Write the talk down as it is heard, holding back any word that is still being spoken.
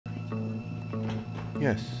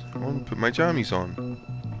Yes, I want to put my jammies on.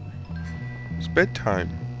 It's bedtime.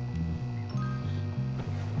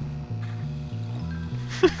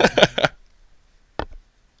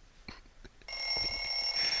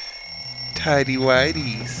 Tidy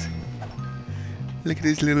whities. Look at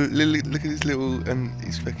his little, look at his little,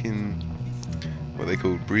 his fucking, what they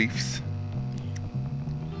call briefs.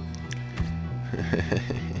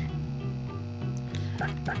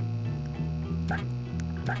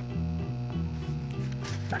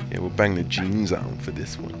 Yeah, we'll bang the jeans out for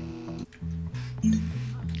this one.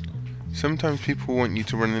 Sometimes people want you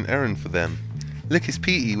to run an errand for them. Look, it's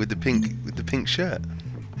Petey with the pink shirt.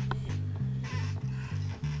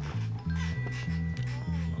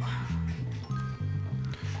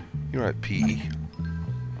 You're right, Petey.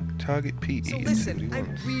 Target Petey. So listen, I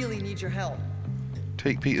really need your help.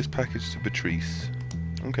 Take Peter's package to Patrice.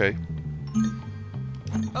 Okay.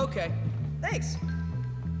 Okay, thanks.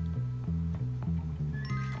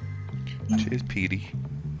 Cheers, Petey.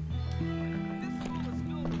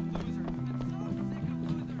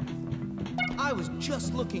 I was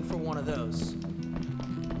just looking for one of those.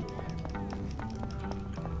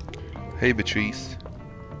 Hey, Patrice.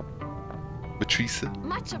 Patrice.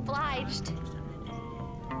 Much obliged.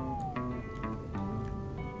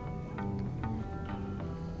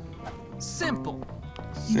 Simple.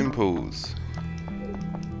 Simples.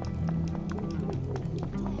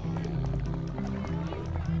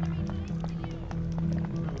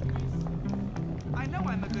 I know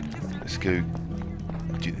I'm a good kisser. Let's go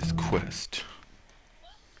do this quest.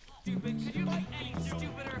 Stupid, could you like any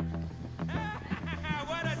stupider?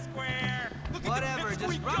 What a square! Look Whatever, at the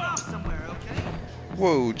just run off somewhere, okay?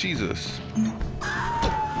 Whoa, Jesus.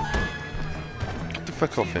 Get the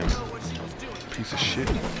fuck off him. Piece of shit.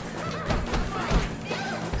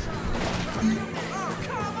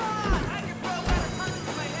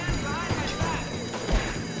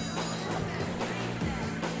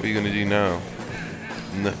 What are you gonna do now?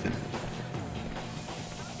 Nothing.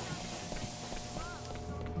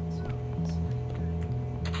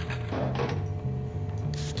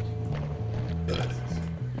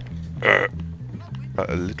 But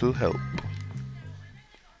a little help.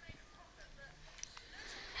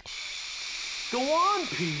 Go on,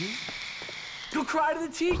 Petey. Go cry to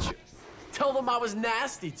the teacher. Tell them I was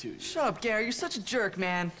nasty to you. Shut up, Gary. You're such a jerk,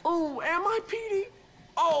 man. Oh, am I, Petey?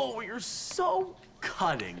 Oh, you're so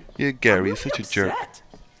cutting. Yeah, Gary, you're I'm such really a jerk. upset.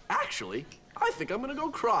 Actually, I think I'm gonna go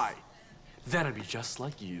cry. That'd be just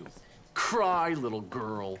like you. Cry, little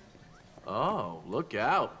girl. Oh, look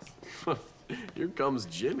out. Here comes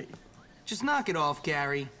Jimmy. Just knock it off,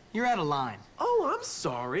 Gary. You're out of line. Oh, I'm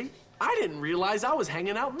sorry. I didn't realize I was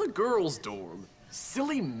hanging out in the girls' dorm.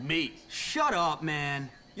 Silly me. Shut up, man.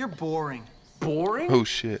 You're boring. Boring? Oh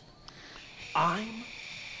shit. I'm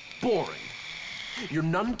boring. You're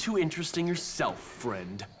none too interesting yourself,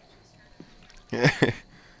 friend.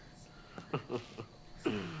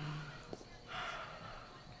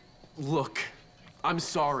 Look, I'm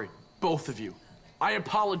sorry, both of you. I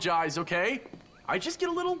apologize, okay? I just get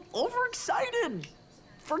a little overexcited.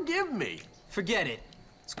 Forgive me. Forget it.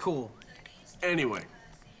 It's cool. Anyway,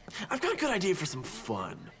 I've got a good idea for some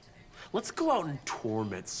fun. Let's go out and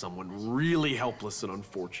torment someone really helpless and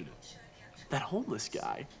unfortunate. That homeless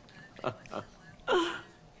guy.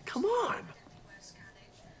 Come on.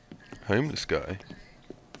 Homeless guy.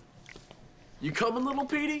 You coming, little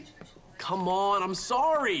Petey? Come on, I'm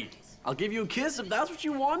sorry. I'll give you a kiss if that's what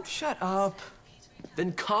you want. Shut up.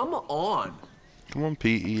 Then come on. Come on,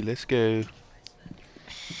 Petey, let's go.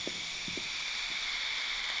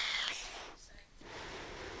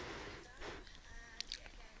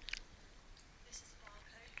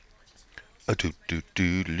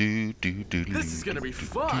 This is gonna be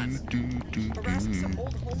fun. Harassing some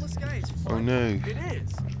old homeless guy is fun. Oh no. It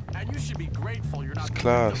is. And you should be grateful you're not It's the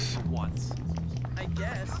class. victim for once. I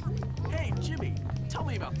guess. Hey, Jimmy, tell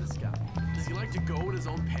me about this guy. Does he like to go in his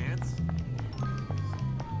own pants?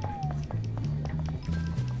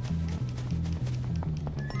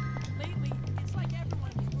 Lately, it's like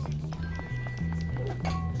everyone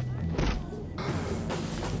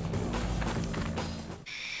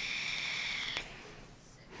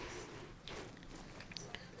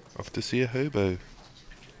Off to see a hobo.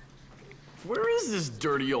 Where is this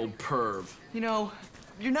dirty old perv? You know,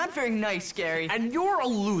 you're not very nice, Gary. And you're a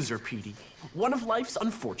loser, Petey. One of life's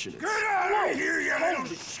unfortunates.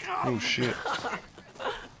 Oh shit.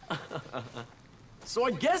 So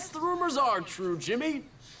I guess the rumors are true, Jimmy.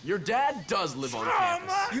 Your dad does live on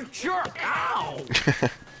campus. You jerk! Ow!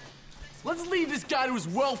 Let's leave this guy to his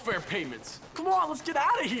welfare payments. Come on, let's get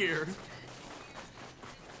out of here.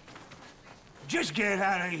 Just get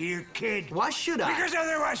out of here, kid. Why should I? Because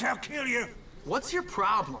otherwise I'll kill you. What's your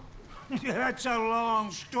problem? That's a long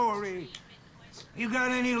story. You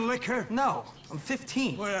got any liquor? No, I'm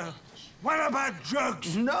 15. Well, what about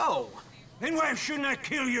drugs? No. Then why shouldn't I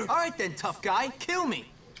kill you? All right then, tough guy, kill me.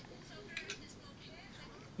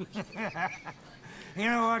 You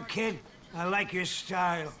know what, kid? I like your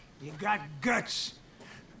style. You got guts.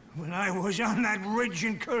 When I was on that ridge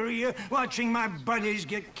in Korea, watching my buddies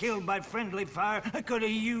get killed by friendly fire, I could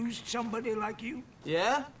have used somebody like you.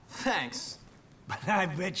 Yeah? Thanks. But I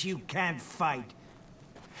bet you can't fight.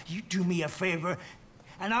 You do me a favor,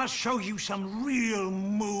 and I'll show you some real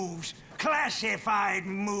moves. Classified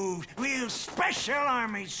moves. Real special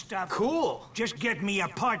army stuff. Cool. Just get me a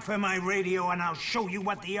part for my radio, and I'll show you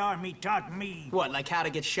what the army taught me. What, like how to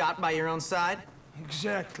get shot by your own side?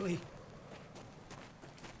 Exactly.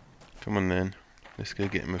 Come on then. Let's go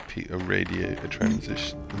get him a radio, a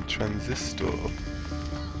transistor.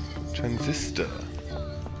 Transistor.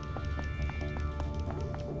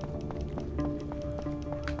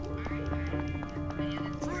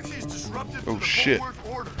 Oh shit.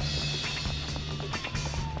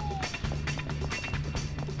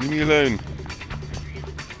 Leave me alone.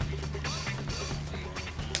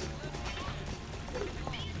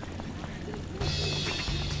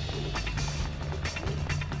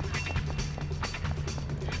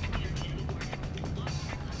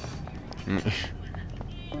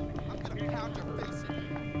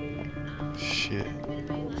 Shit.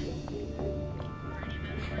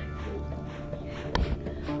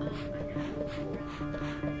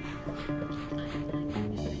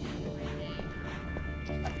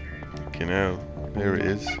 Fucking hell. There it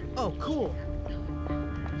is. Oh, cool.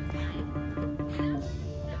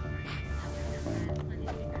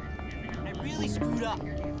 I really screwed up.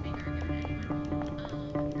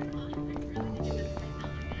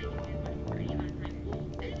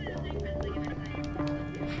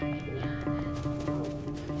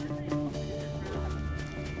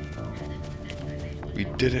 We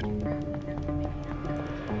did it.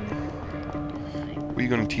 What are you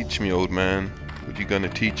gonna teach me, old man? What you gonna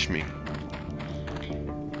teach me?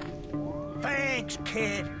 Thanks,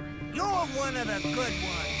 kid. You're one of the good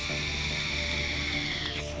ones.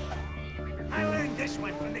 I learned this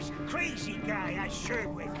one from this crazy guy I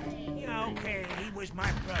served with. Yeah, okay, he was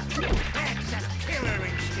my brother. That's a killer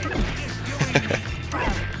instinct. He's doing me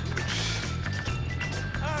proud.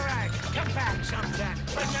 All right, come back sometime,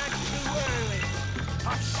 but not too early.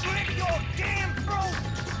 I'll slit your damn throat!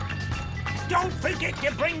 Don't forget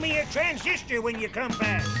to bring me a transistor when you come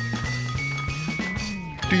back.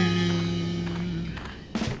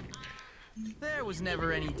 There was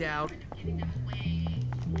never any doubt.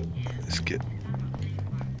 Let's get.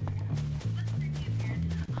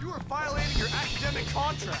 You are violating your academic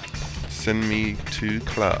contract. Send me to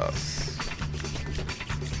class.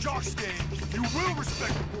 Josh Stain, you will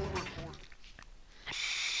respect the rule report.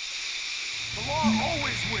 The law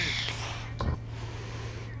always wins.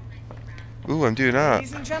 Ooh, I'm doing that.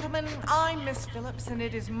 Ladies and gentlemen, I'm Miss Phillips, and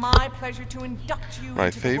it is my pleasure to induct you My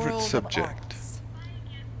into the favorite world subject. of arts.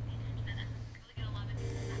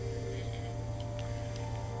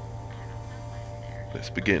 Let's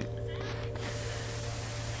begin.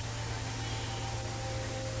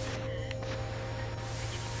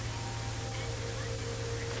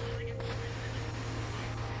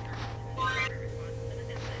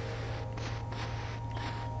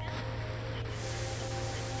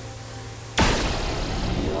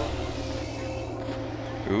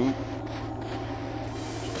 Ooh.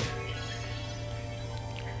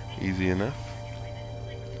 Easy enough.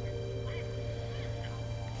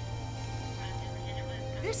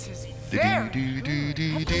 This is Do very do do good.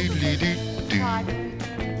 do do do do.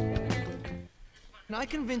 Can I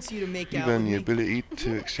convince you to make You've out earned with the me? ability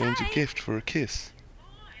to exchange a gift for a kiss.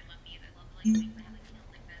 Here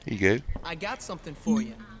you go. I got something for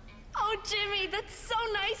you. Oh, Jimmy, that's so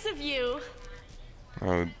nice of you.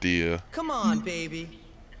 Oh dear. Come on, baby.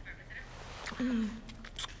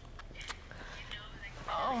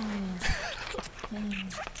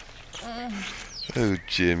 Oh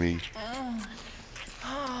Jimmy.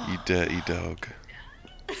 You dirty dog.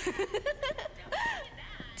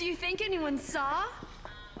 Do you think anyone saw?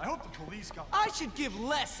 I hope the police got. I should give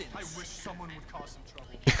lessons. I wish someone would cause some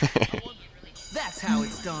trouble. That's how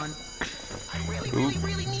it's done. I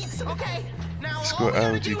really need some. Okay, now Escort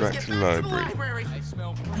Algie back to the library. I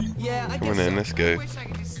smell. Yeah, I Come guess on then, so. let's go. Wish I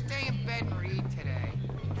could just stay in bed and read today.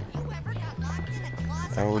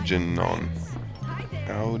 Algernon.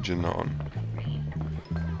 Algernon.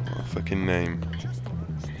 What a fucking name.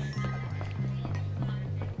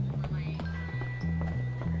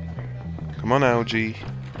 Come Come on, Algie.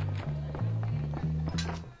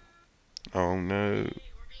 Oh no.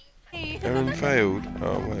 Aaron failed.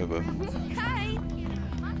 Oh, whatever. Hi.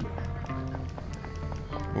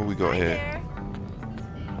 What we got here? There.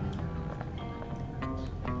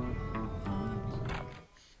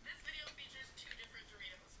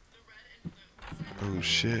 Oh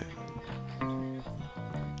shit.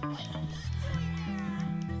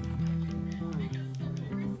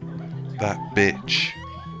 That bitch.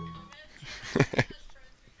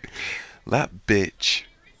 That bitch.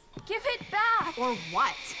 Give it back. Or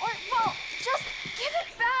what? Or, well, just give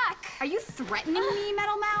it back. Are you threatening me,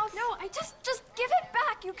 Metal Mouth? No, just give it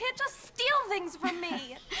back. You can't just steal things from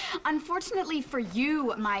me. Unfortunately for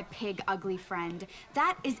you, my pig ugly friend,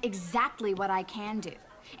 that is exactly what I can do.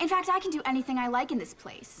 In fact, I can do anything I like in this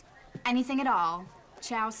place. Anything at all.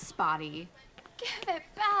 Ciao, Spotty. Give it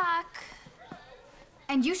back.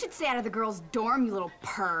 And you should stay out of the girls' dorm, you little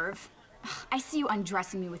perv. I see you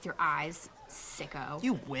undressing me with your eyes, sicko.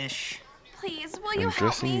 You wish. Please, will you I'm help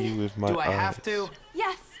dressing me? you with my Do I eyes. have to?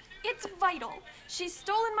 Yes, it's vital. She's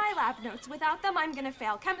stolen my lab notes. Without them, I'm gonna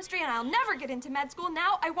fail chemistry and I'll never get into med school.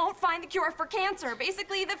 Now I won't find the cure for cancer.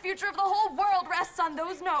 Basically, the future of the whole world rests on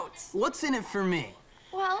those notes. What's in it for me?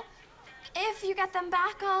 Well, if you get them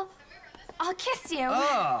back, I'll kiss you.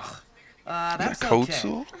 Ugh. Is That's that cold okay.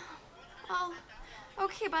 sore? Oh,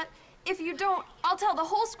 okay, but if you don't, I'll tell the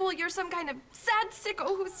whole school you're some kind of sad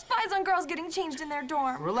sicko who spies on girls getting changed in their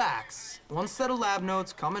dorm. Relax. One set of lab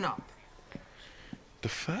notes coming up. The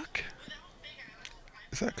fuck?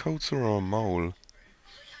 Is that cold sore or a mole?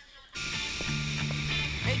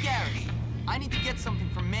 Hey, Gary. I need to get something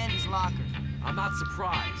from Mandy's locker. I'm not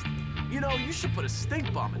surprised. You know, you should put a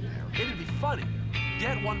stink bomb in there. It'd be funny.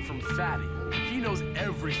 Get one from Fatty. He knows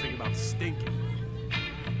everything about stinking.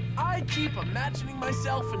 I keep imagining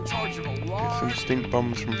myself in charge of a Get some large... stink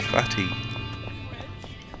bombs from Fatty.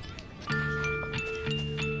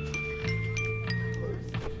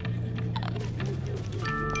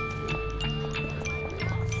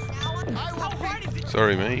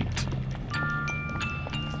 Sorry, mate.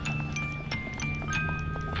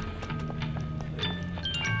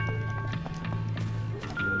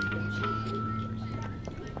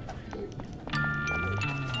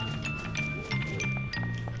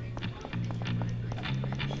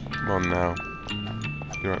 Come on now.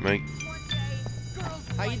 You right, mate?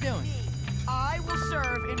 How you doing? I will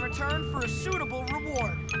serve in return for a suitable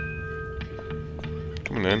reward.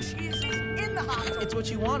 Come on then. Jesus, in the hospital. It's what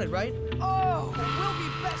you wanted, right? Oh, we'll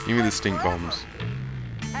be best Give me the friends stink forever. bombs.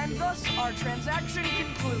 And thus our transaction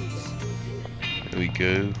concludes. There we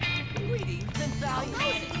go. Greetings and values.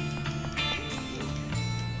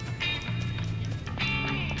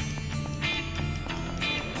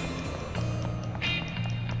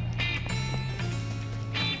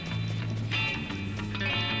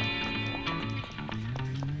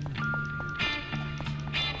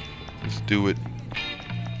 Let's do it.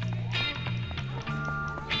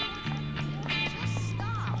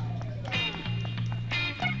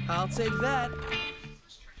 I'll take that.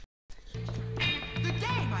 Good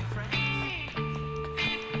day, my friend.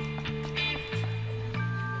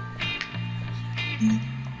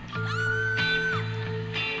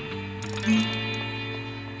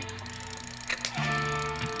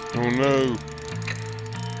 Oh no.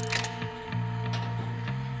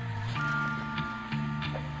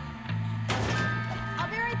 I'll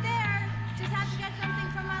be right there. Just have to get something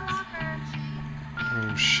from my locker.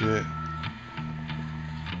 Oh shit.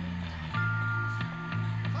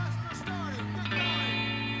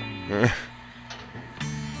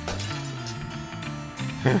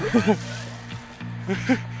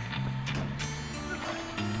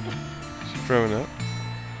 She's throwing up.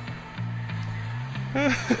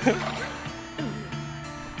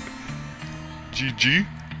 GG.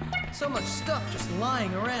 So much stuff just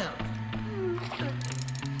lying around.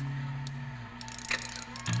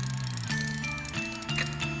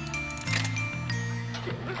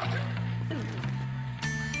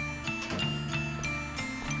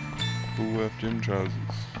 Woolworth gym trousers.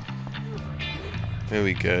 There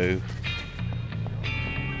we go.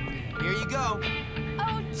 Here you go.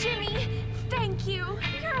 Oh, Jimmy, thank you.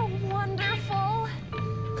 You're wonderful.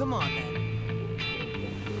 Come on, then.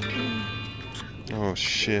 Oh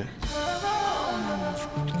shit.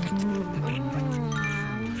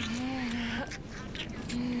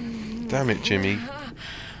 Damn it, Jimmy.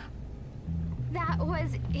 That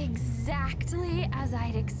was exactly as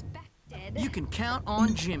I'd expected. You can count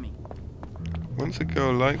on Jimmy. Once a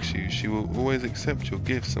girl likes you, she will always accept your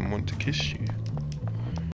gifts and want to kiss you.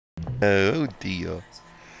 Oh dear.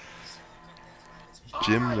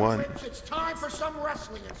 Jim won. It's time for some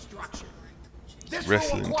wrestling instruction. This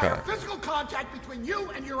Wrestling will require time. physical contact between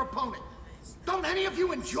you and your opponent. Don't any of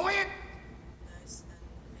you enjoy it?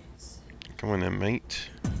 Come on then, mate.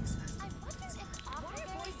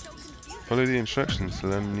 Follow the instructions to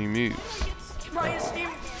learn new moves. Try to steam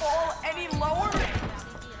fall any lower?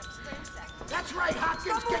 That's right,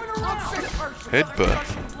 Hopkins. Get close in person. Headbutt.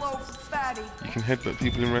 Russian blow, fatty. You can headbutt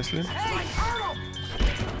people in wrestling?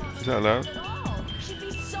 Hey, Is that allowed?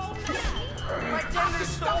 my tender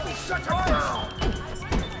Don't be such a girl.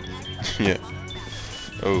 Yeah.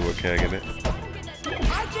 Oh, okay, I get it.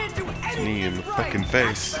 I can't do anything Knee in the right. fucking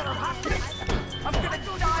face. Better, Hopkins. I'm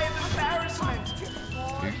gonna die of embarrassment.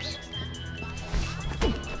 Oops.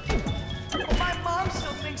 My mom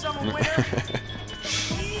still thinks I'm a winner.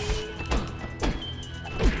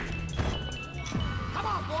 Come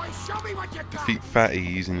on, boys. Show me what you got. Defeat Fatty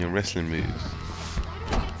using your wrestling moves.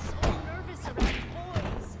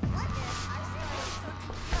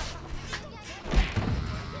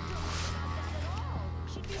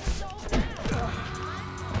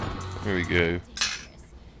 There we go.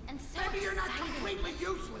 Maybe you're not completely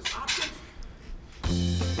useless, Hopkins.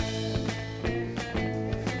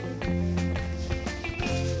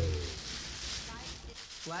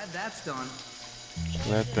 Glad that's done.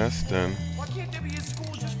 Glad that's done. Why can't there be a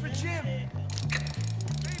school just for Jim? Maybe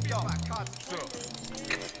I'm not concentrating.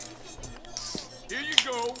 Here you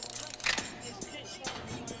go.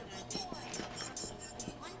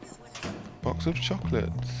 Box of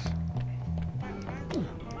chocolates.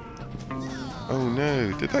 Oh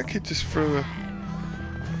no, did that kid just throw a...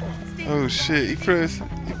 Oh shit, he threw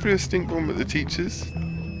a stink bomb at the teachers?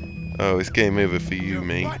 Oh, it's game over for you,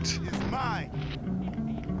 mate.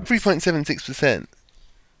 3.76%.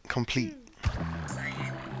 Complete.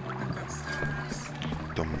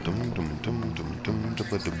 Dum dum dum dum dum dum dum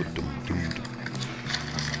dum dum dum.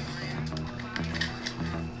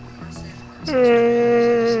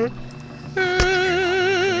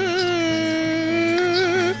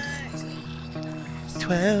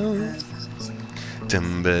 12.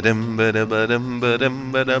 Dum ba dum ba da ba dum ba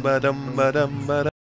dum ba da ba dum ba dum ba da.